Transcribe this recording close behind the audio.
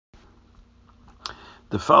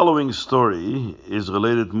The following story is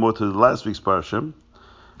related more to the last week's parsha.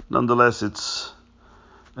 Nonetheless, it's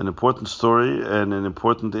an important story and an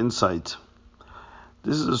important insight.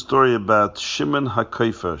 This is a story about Shimon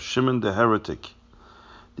HaKofer, Shimon the heretic,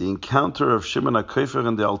 the encounter of Shimon HaKofer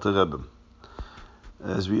and the Alter Rebbe.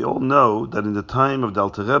 As we all know, that in the time of the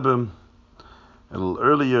Alter Rebbe, a little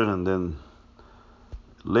earlier and then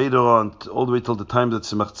later on, all the way till the time that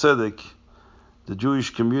Tzemach Tzedek, the Jewish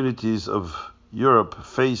communities of Europe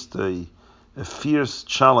faced a fierce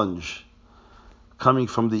challenge coming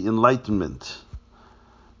from the Enlightenment.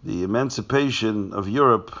 The emancipation of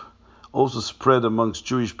Europe also spread amongst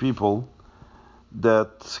Jewish people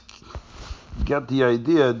that got the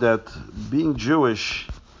idea that being Jewish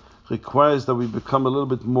requires that we become a little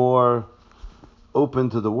bit more open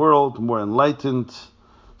to the world, more enlightened,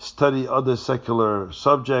 study other secular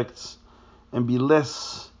subjects, and be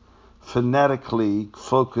less fanatically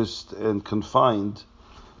focused and confined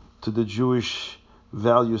to the Jewish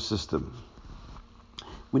value system.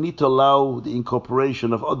 We need to allow the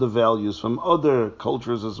incorporation of other values from other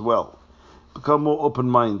cultures as well. Become more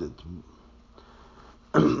open-minded.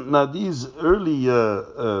 Now, these early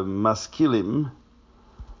maskilim,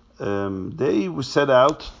 they set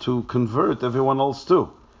out to convert everyone else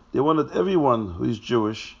too. They wanted everyone who is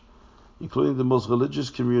Jewish, including the most religious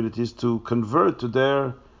communities, to convert to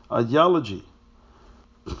their ideology.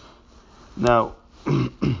 Now,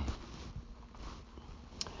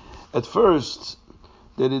 at first,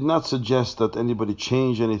 they did not suggest that anybody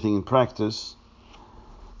change anything in practice.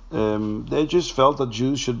 They just felt that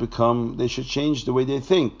Jews they should change the way they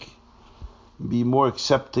think, be more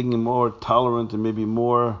accepting and more tolerant and maybe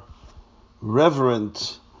more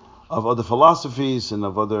reverent of other philosophies and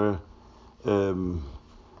of other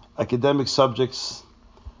academic subjects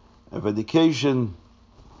of education.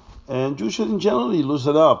 And Jews should generally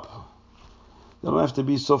loosen up. They don't have to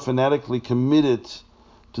be so fanatically committed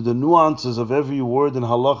to the nuances of every word in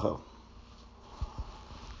halacha.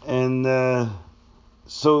 And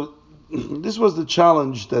so this was the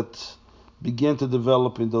challenge that began to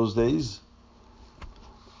develop in those days.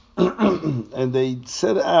 And they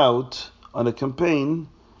set out on a campaign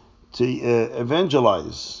to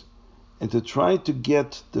evangelize and to try to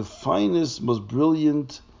get the finest, most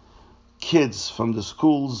brilliant kids from the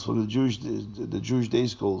schools, from the Jewish day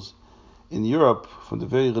schools in Europe, from the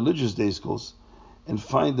very religious day schools, and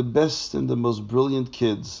find the best and the most brilliant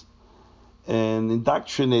kids and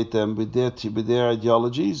indoctrinate them with their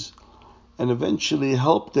ideologies, and eventually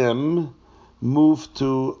help them move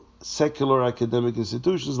to secular academic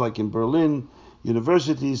institutions like in Berlin,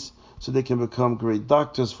 universities, so they can become great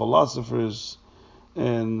doctors, philosophers,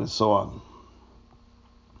 and so on.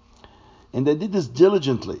 And they did this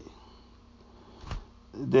diligently.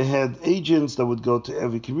 They had agents that would go to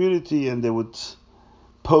every community and they would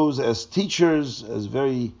pose as teachers, as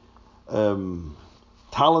very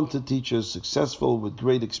talented teachers, successful with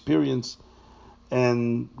great experience,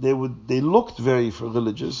 and they looked very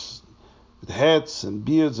religious, with hats and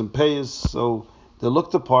beards and payas, so they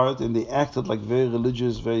looked the part and they acted like very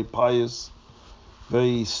religious, very pious,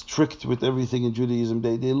 very strict with everything in Judaism.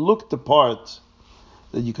 They looked the part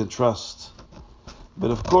that you can trust.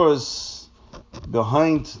 But of course,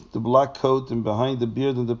 behind the black coat and behind the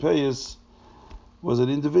beard and the payas was an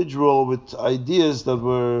individual with ideas that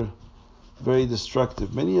were very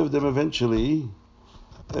destructive. Many of them eventually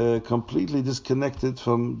completely disconnected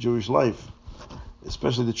from Jewish life,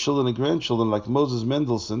 especially the children and grandchildren, like Moses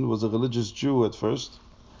Mendelssohn was a religious Jew at first,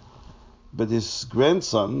 but his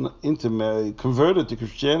grandson converted to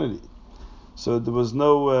Christianity. So there was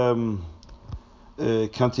no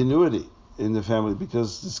continuity in the family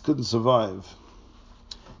because this couldn't survive.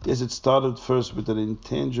 Yes, it started first with an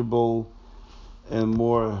intangible and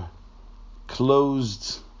more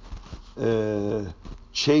closed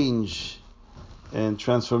change and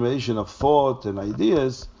transformation of thought and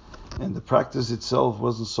ideas, and the practice itself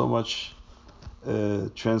wasn't so much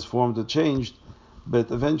transformed or changed, but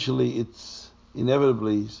eventually it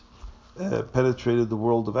inevitably penetrated the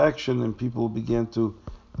world of action and people began to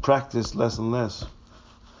practice less and less.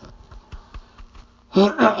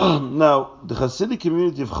 Now, the Hasidic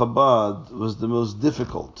community of Chabad was the most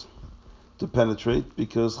difficult to penetrate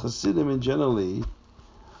because Hasidim in generally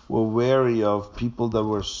were wary of people that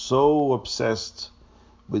were so obsessed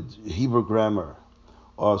with Hebrew grammar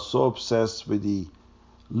or so obsessed with the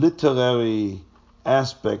literary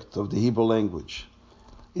aspect of the Hebrew language.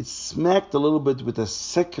 It smacked a little bit with a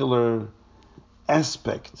secular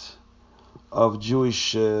aspect of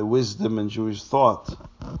Jewish wisdom and Jewish thought.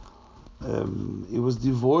 It was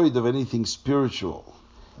devoid of anything spiritual.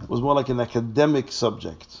 It was more like an academic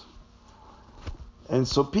subject. And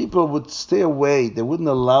so people would stay away, they wouldn't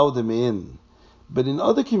allow them in. But in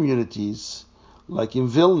other communities, like in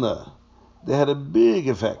Vilna, they had a big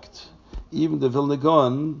effect. Even the Vilna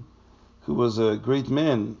Gaon, who was a great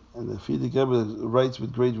man, and the Frierdiker Rebbe writes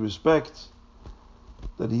with great respect,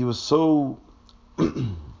 that he was so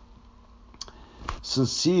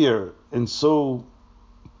sincere and so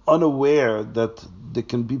unaware that there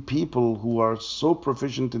can be people who are so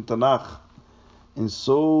proficient in Tanakh and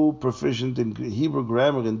so proficient in Hebrew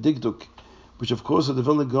grammar and Dikduk, which of course at the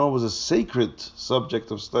Vilna Gaon was a sacred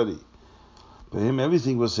subject of study. For him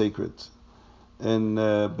everything was sacred. And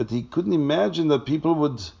but he couldn't imagine that people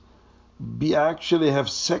would be actually have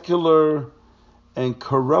secular and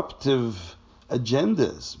corruptive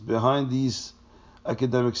agendas behind these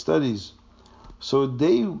academic studies. So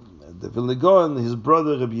the Vilna Gaon, his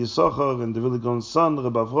brother Rabbi Yisachar, and the Vilna Gaon's son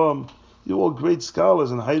Rabbi Avram, they were all great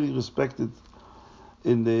scholars and highly respected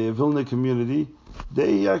in the Vilna community.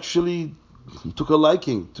 They actually took a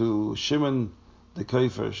liking to Shimon the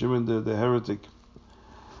Kaifer, Shimon the heretic,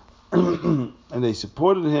 and they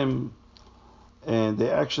supported him, and they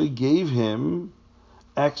actually gave him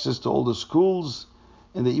access to all the schools,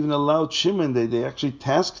 and they even allowed Shimon, they actually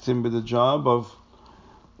tasked him with the job of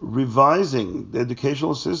revising the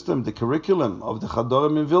educational system, the curriculum of the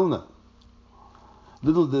Chadorim in Vilna.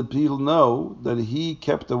 Little did people know that he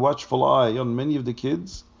kept a watchful eye on many of the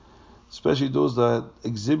kids, especially those that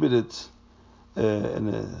exhibited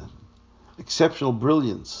an exceptional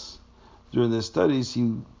brilliance during their studies.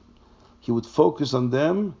 He would focus on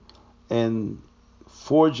them and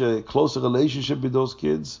forge a closer relationship with those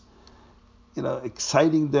kids,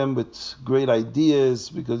 exciting them with great ideas,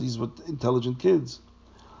 because these were intelligent kids,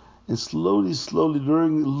 and slowly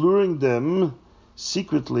luring them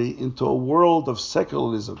secretly into a world of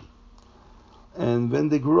secularism. And when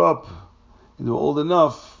they grew up and they were old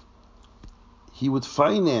enough, he would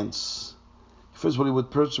finance. First of all, he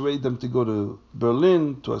would persuade them to go to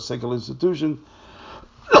Berlin, to a secular institution.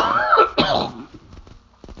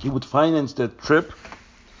 He would finance their trip.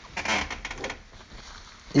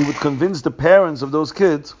 He would convince the parents of those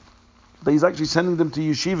kids that he's actually sending them to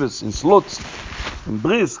yeshivas in Slutsk, in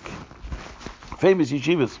Brisk, famous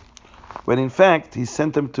yeshivas, when in fact he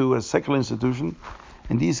sent them to a secular institution,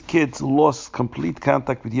 and these kids lost complete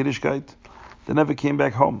contact with Yiddishkeit. They never came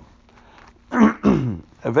back home.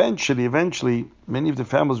 Eventually, many of the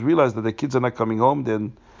families realized that their kids are not coming home.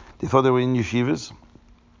 Then they thought they were in yeshivas,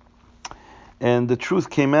 and the truth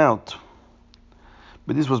came out.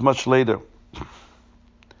 But this was much later.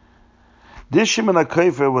 This Shimon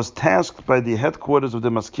HaKofer was tasked by the headquarters of the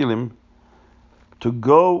Maskilim to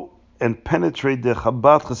go and penetrate the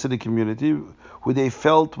Chabad Hasidic community, who they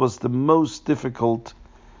felt was the most difficult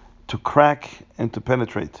to crack and to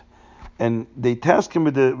penetrate. And they tasked him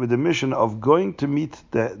with the mission of going to meet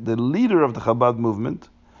the leader of the Chabad movement,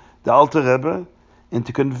 the Alter Rebbe, and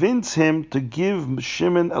to convince him to give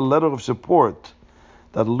Shimon a letter of support,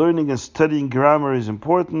 that learning and studying grammar is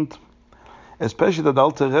important, especially that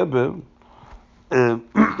Alter Rebbe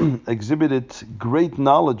exhibited great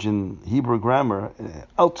knowledge in Hebrew grammar,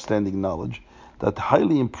 outstanding knowledge, that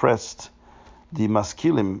highly impressed the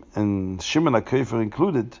Maskilim, and Shimon HaKofer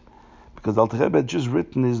included, because Alter Rebbe had just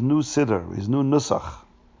written his new Siddur, his new Nusach.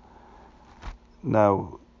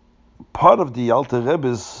 Now, part of the Alter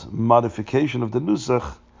Rebbe's modification of the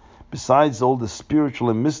Nusach, besides all the spiritual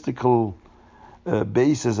and mystical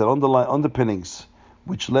bases and underpinnings,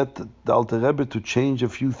 which led the Alter Rebbe to change a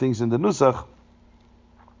few things in the Nusach,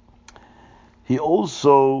 he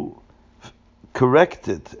also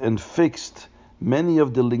corrected and fixed many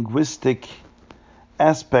of the linguistic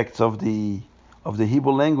aspects of the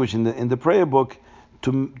Hebrew language in the prayer book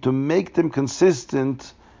to make them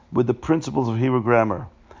consistent with the principles of Hebrew grammar,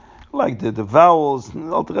 like the vowels.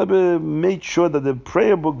 Alter Rebbe made sure that the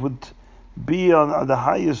prayer book would be on the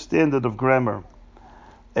highest standard of grammar,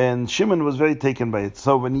 and Shimon was very taken by it.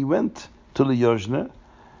 So when he went to Lyozhne,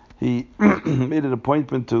 he made an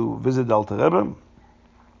appointment to visit the Alter Rebbe,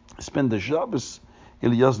 spend the Shabbos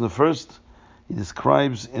in Lyozhne first. He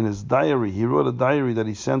describes in his diary, he wrote a diary that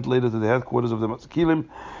he sent later to the headquarters of the Maskilim,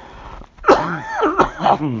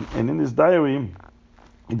 and in his diary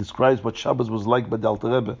he describes what Shabbos was like by the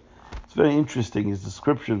Alter Rebbe. It's very interesting, his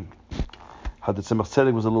description, how the Tzemach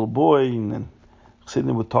Tzedek was a little boy, and then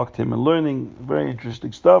Chassidim would talk to him and learning, very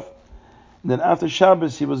interesting stuff. And then after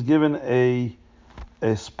Shabbos he was given a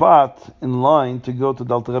spot in line to go to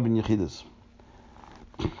the Alter Rebbe in Yechidus.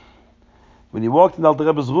 When he walked in the Alter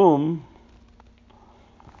Rebbe's room,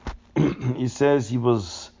 he says he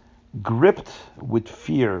was gripped with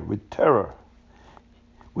fear, with terror,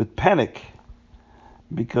 with panic,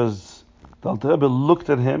 because The Alter Rebbe looked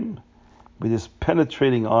at him with his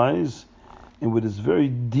penetrating eyes and with his very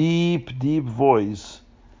deep, deep voice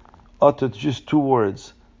uttered just two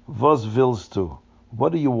words, "Was willst du?"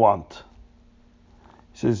 What do you want?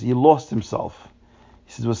 He says he lost himself.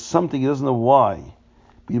 He says it was something he doesn't know why,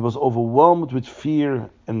 but he was overwhelmed with fear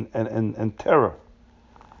and terror.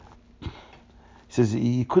 He says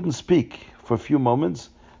he couldn't speak for a few moments.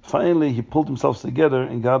 Finally, he pulled himself together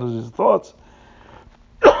and gathered his thoughts,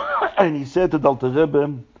 and he said to the Alter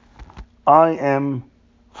Rebbe, "I am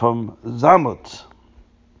from Zamut."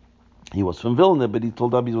 He was from Vilna, but he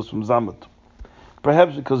told Rabbi he was from Zamut.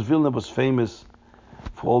 Perhaps because Vilna was famous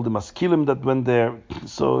for all the maskilim that went there.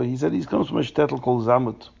 So he said he comes from a shtetl called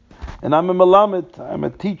Zamut. And I'm a melamed, I'm a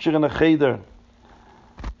teacher in a cheder.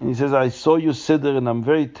 And he says, I saw you siddur and I'm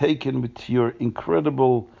very taken with your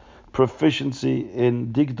incredible proficiency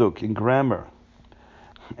in digduk, in grammar.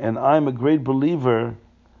 And I'm a great believer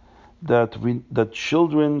that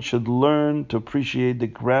children should learn to appreciate the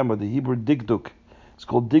grammar, the Hebrew digduk. It's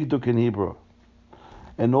called digduk in Hebrew.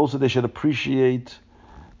 And also they should appreciate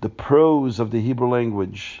the prose of the Hebrew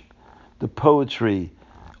language, the poetry,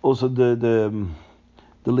 also the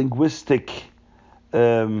linguistic,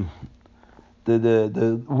 the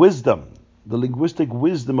wisdom, the linguistic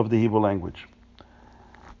wisdom of the Hebrew language.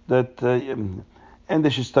 And they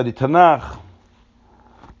should study Tanakh.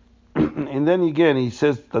 And then again, he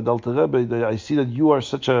says that Alter Rebbe, I see that you are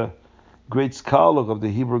such a great scholar of the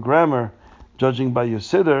Hebrew grammar, judging by your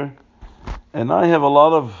siddur, and I have a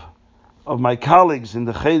lot of my colleagues in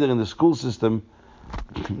the cheder, in the school system,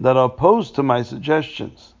 that are opposed to my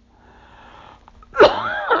suggestions.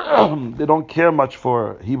 They don't care much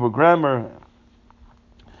for Hebrew grammar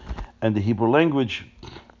and the Hebrew language.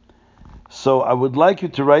 So I would like you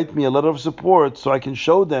to write me a letter of support so I can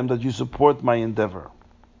show them that you support my endeavor.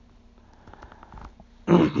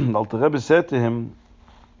 Alter Rebbe said to him,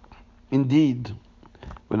 indeed,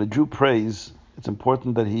 when a Jew prays, it's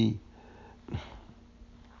important that he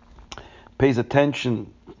pays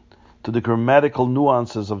attention to the grammatical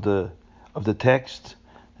nuances of the text,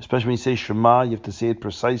 especially when you say Shema, you have to say it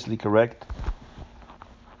precisely correct.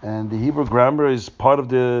 And the Hebrew grammar is part of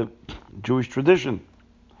the Jewish tradition.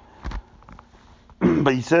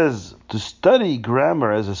 But he says to study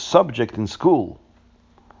grammar as a subject in school,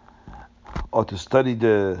 or to study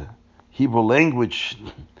the Hebrew language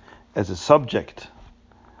as a subject,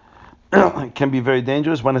 can be very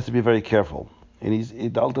dangerous. One has to be very careful. And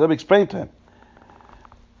the Alter Rebbe explained to him.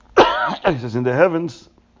 He says, in the heavens,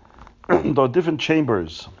 there are different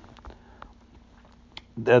chambers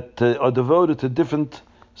that are devoted to different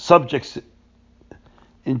subjects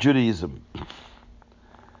in Judaism.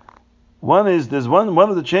 One of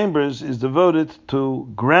the chambers is devoted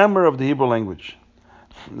to grammar of the Hebrew language.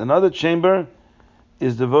 Another chamber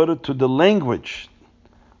is devoted to the language,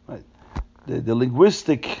 right? The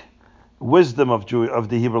linguistic wisdom of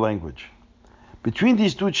the Hebrew language. Between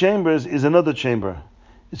these two chambers is another chamber.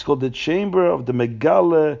 It's called the chamber of the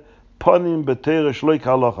Megale Panim B'Torah Shloik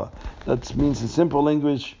Halacha. That means in simple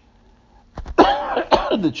language,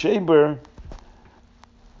 the chamber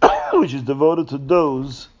which is devoted to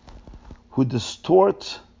those who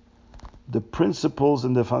distort the principles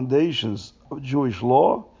and the foundations of Jewish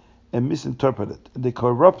law and misinterpret it. They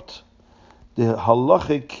corrupt the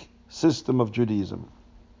halachic system of Judaism.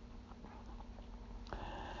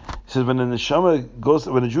 He says when a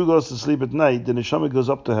Jew goes to sleep at night, the neshama goes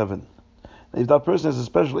up to heaven. If that person has a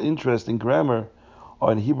special interest in grammar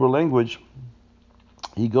or in Hebrew language,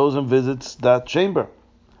 he goes and visits that chamber.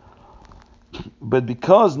 But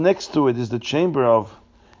because next to it is the chamber of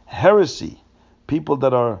heresy, people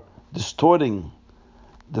that are distorting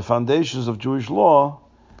the foundations of Jewish law,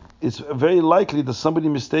 it's very likely that somebody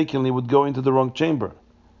mistakenly would go into the wrong chamber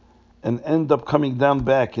and end up coming down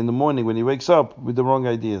back in the morning when he wakes up with the wrong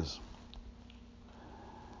ideas.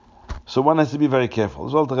 So one has to be very careful.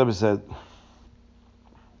 As well, the Rebbe said.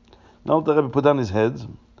 Now the Rebbe put down his head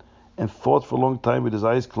and thought for a long time with his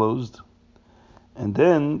eyes closed. And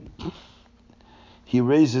then he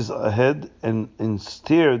raised his head and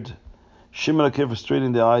stared Shimon HaKefer straight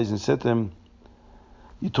in the eyes and said to him,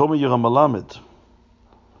 you told me you're a Melamed.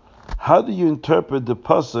 How do you interpret the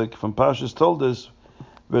pasuk from Parshas Toldos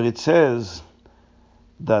where it says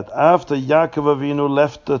that after Yaakov Avinu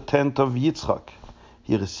left the tent of Yitzchak,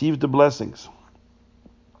 he received the blessings.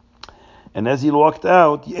 And as he walked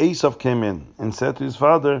out, Esav came in and said to his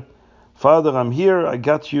father, Father, I'm here, I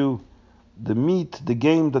got you the meat, the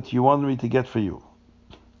game that you wanted me to get for you.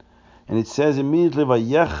 And it says immediately,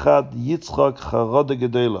 Vayechad Yitzchak charada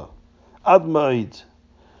gedela. Ad ma'id.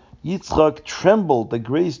 Yitzchak trembled, the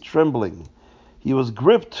grace trembling. he was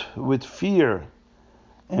gripped with fear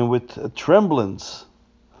and with tremblance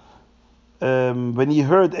when he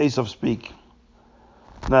heard Esav speak.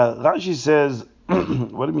 Now, Rashi says,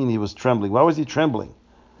 what do you mean he was trembling? Why was he trembling?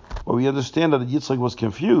 Well, we understand that Yitzchak was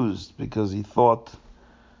confused because he thought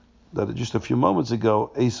that just a few moments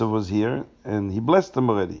ago Esav was here and he blessed him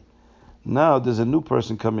already. Now there's a new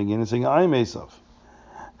person coming in and saying, I'm Esav.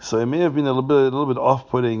 So it may have been a little bit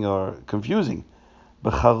off-putting or confusing.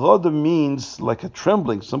 But charoda means like a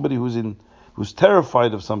trembling, somebody who's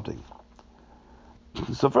terrified of something.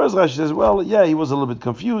 So first Rashi says, well, yeah, he was a little bit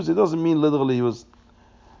confused. It doesn't mean literally he was.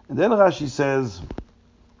 And then Rashi says,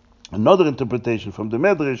 another interpretation from the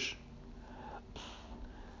Medrash,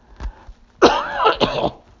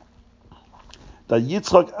 that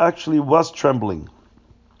Yitzchak actually was trembling.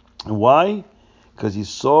 And why? Because he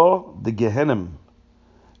saw the Gehenim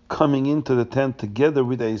coming into the tent together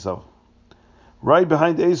with Esav. Right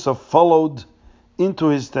behind Esav followed into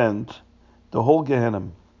his tent the whole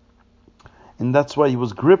Gehenim. And that's why he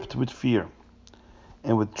was gripped with fear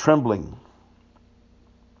and with trembling.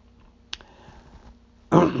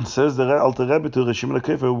 Says the Alter Rebbe to Rishim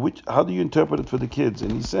Lekefer, how do you interpret it for the kids?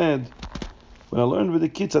 And he said, when I learn with the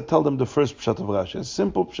kids, I tell them the first pshat of Rashi, a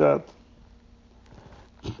simple pshat.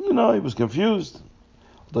 He was confused.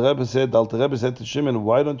 The Alter Rebbe said to Shimon,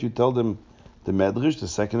 why don't you tell them the Medrash, the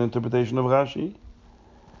second interpretation of Rashi?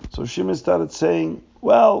 So Shimon started saying,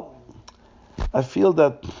 well, I feel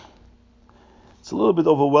that it's a little bit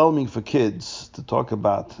overwhelming for kids to talk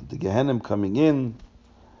about the Gehenim coming in.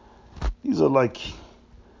 These are like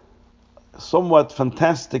somewhat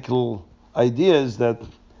fantastical ideas that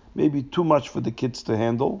may be too much for the kids to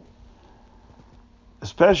handle.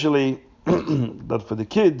 Especially that for the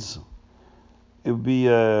kids, it would be,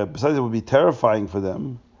 besides it would be terrifying for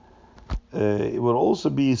them, it would also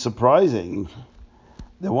be surprising.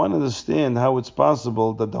 They want to understand how it's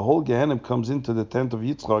possible that the whole Gehenim comes into the tent of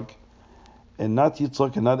Yitzchak, and not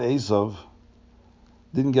Yitzchak and not Esav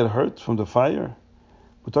didn't get hurt from the fire.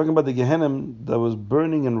 We're talking about the Gehenim that was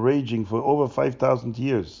burning and raging for over 5,000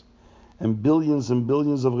 years, and billions of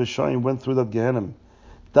Rishayim went through that Gehenim.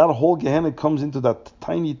 That whole Gehenim comes into that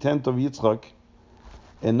tiny tent of Yitzchak,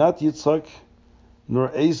 and not Yitzchak nor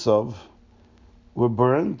Esav were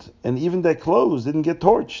burned, and even their clothes didn't get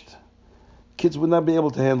torched. Kids would not be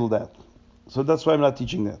able to handle that. So that's why I'm not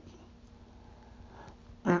teaching that.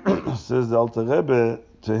 Says the Alter Rebbe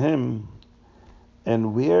to him,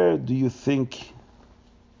 and where do you think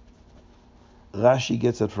Rashi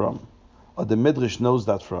gets it from? Or the Medrash knows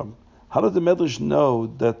that from? How does the Medrash know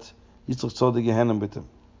that Yitzchak saw the Gehenim with him?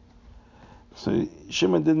 So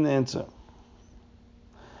Shimon didn't answer.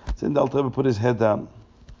 Then the Alter Rebbe put his head down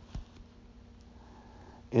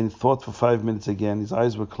and thought for 5 minutes again. His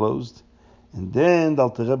eyes were closed. And then the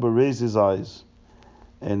Alter Rebbe raised his eyes.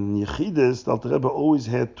 And in Yechidus, the Alter Rebbe always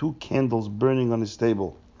had 2 candles burning on his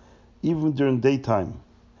table, even during daytime.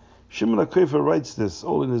 Shimon HaKofer writes this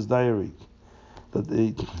all in his diary, that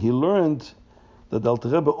he learned that the Alter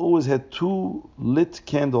Rebbe always had 2 lit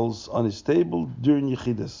candles on his table during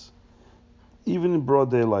Yechidus, even in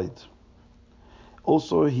broad daylight.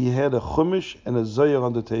 Also, he had a Chumash and a Zohar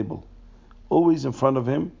on the table, always in front of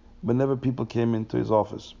him whenever people came into his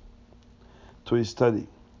office, to his study.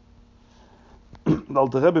 The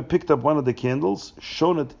Alter Rebbe picked up one of the candles,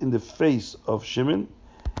 shone it in the face of Shimon,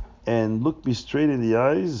 and looked me straight in the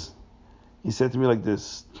eyes. He said to me like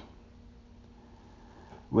this: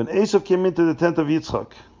 when Esav came into the tent of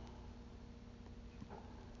Yitzchak,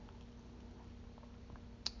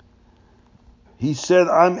 he said,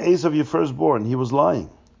 I'm Esav, your firstborn. He was lying,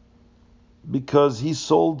 because he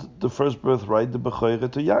sold the first birthright, the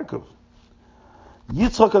Bechorah, to Yaakov.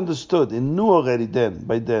 Yitzchak understood and knew already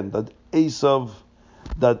by then that Esav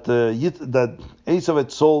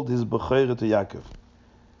had sold his Bechorah to Yaakov.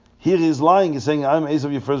 Here he is lying. He's saying, I'm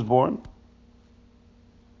Esav, your firstborn.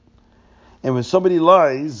 And when somebody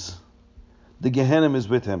lies, the Gehenim is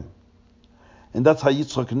with him. And that's how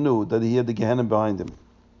Yitzchak knew that he had the Gehenim behind him. And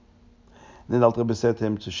then Alter Rebbe said to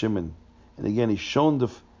him, to Shimon, and again he shone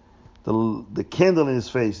the candle in his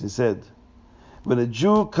face. He said, when a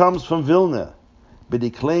Jew comes from Vilna, but he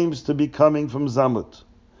claims to be coming from Zamut,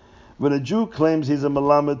 when a Jew claims he's a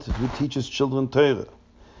Melamed who teaches children Torah,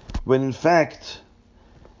 when in fact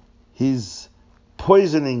he's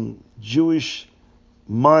poisoning Jewish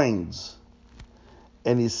minds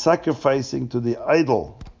and he's sacrificing to the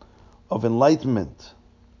idol of enlightenment,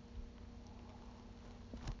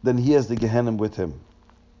 then he has the Gehenim with him.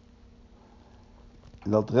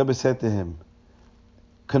 And Alter Rebbe said to him,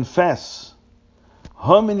 confess,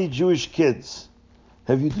 how many Jewish kids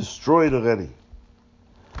have you destroyed already?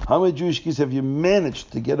 How many Jewish kids have you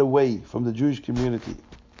managed to get away from the Jewish community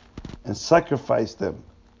and sacrifice them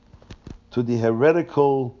to the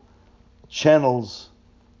heretical channels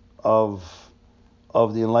of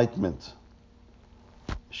the Enlightenment?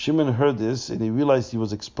 Shimon heard this and he realized he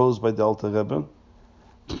was exposed by the Alter Rebbe,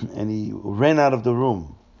 and he ran out of the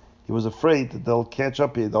room. He was afraid that they'll catch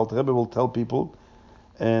up here. The Alter Rebbe will tell people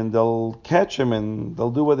and they'll catch him and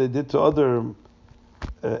they'll do what they did to other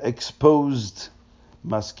exposed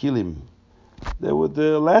maskilim. They would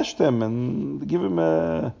lash them and give him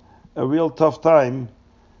a real tough time,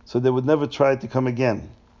 so they would never try to come again.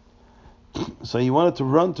 So he wanted to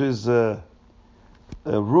run to his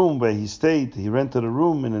room where he stayed. He rented a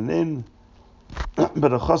room in an inn,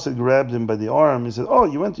 but a chassid grabbed him by the arm. He said, "Oh,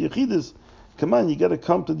 you went to Yechidus? Come on, you got to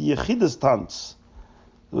come to the Yechidus Tanz."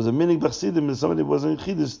 There was a minig b'chassidim, and somebody was in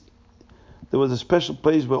Yechidus. There was a special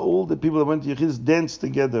place where all the people that went to Yechidus danced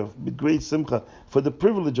together with great simcha for the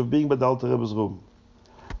privilege of being by the Alter Rebbe's room.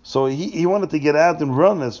 So he wanted to get out and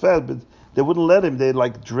run as fast, but they wouldn't let him. They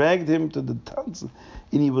dragged him to the tanz,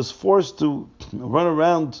 and he was forced to run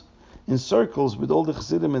around in circles with all the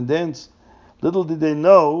chassidim and dance. Little did they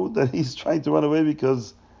know that he's trying to run away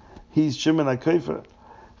because he's Shimon HaKofer.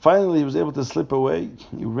 Finally, he was able to slip away.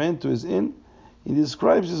 He ran to his inn. He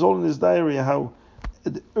describes this all in his diary, how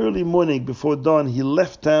at the early morning before dawn he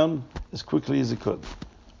left town as quickly as he could.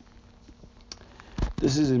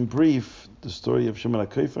 This is in brief the story of Shimon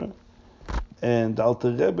HaKofer, and Alter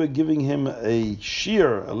Rebbe giving him a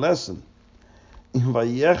shiur, a lesson. In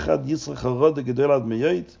Vayechad Yitzchak HaRod Gedol Ad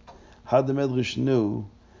Meyot, how the Medrash knew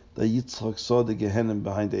that Yitzchak saw the Gehenim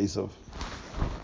behind Esav.